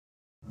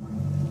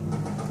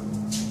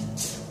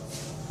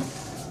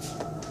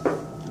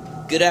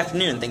Good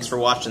afternoon, thanks for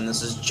watching.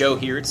 This is Joe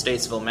here at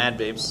Statesville Mad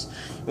Babes.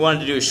 We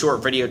wanted to do a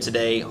short video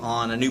today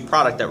on a new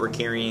product that we're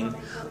carrying.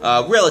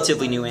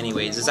 Relatively new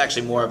anyways. It's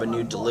actually more of a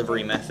new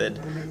delivery method.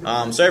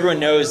 So everyone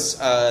knows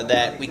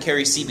that we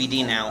carry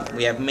CBD now.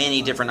 We have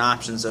many different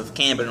options of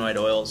cannabinoid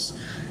oils.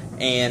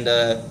 And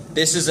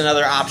this is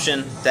another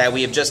option that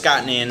we have just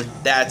gotten in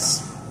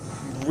that's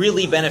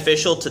really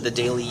beneficial to the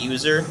daily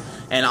user,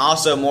 and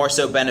also more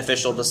so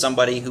beneficial to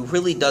somebody who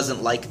really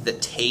doesn't like the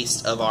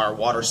taste of our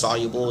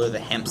water-soluble or the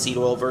hemp seed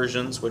oil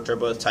versions, which are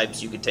both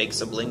types you could take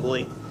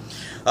sublingually.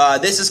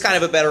 This is kind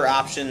of a better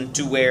option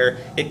to where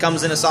it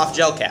comes in a soft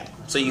gel cap.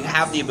 So you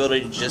have the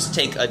ability to just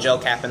take a gel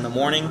cap in the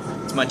morning.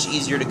 It's much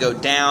easier to go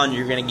down.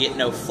 You're going to get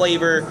no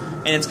flavor,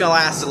 and it's going to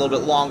last a little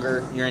bit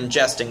longer. You're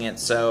ingesting it.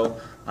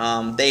 So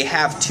they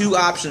have two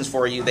options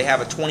for you. They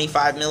have a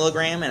 25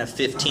 milligram and a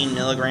 15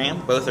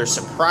 milligram. Both are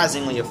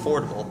surprisingly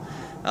affordable.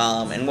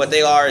 And what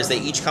they are is they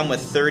each come with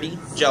 30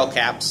 gel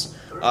caps,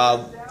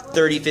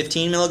 30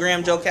 15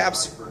 milligram gel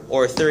caps,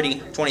 or 30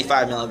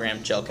 25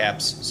 milligram gel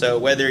caps. So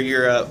whether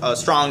you're a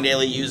strong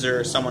daily user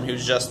or someone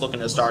who's just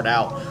looking to start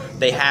out,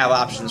 they have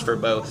options for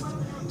both.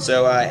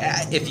 So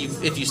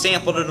if you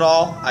sampled it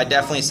all, I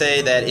definitely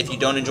say that if you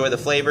don't enjoy the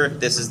flavor,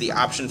 this is the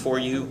option for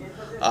you.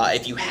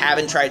 If you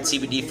haven't tried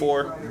CBD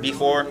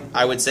before,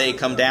 I would say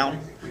come down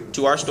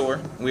to our store.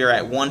 We are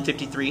at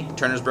 153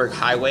 Turnersburg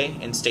Highway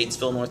in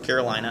Statesville, North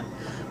Carolina.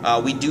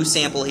 We do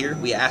sample here.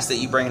 We ask that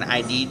you bring an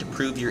ID to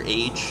prove your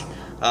age.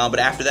 But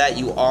after that,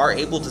 you are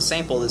able to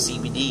sample the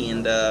CBD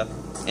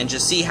and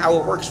just see how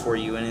it works for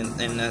you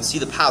and see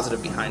the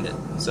positive behind it.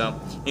 So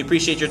we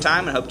appreciate your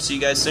time and hope to see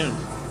you guys soon.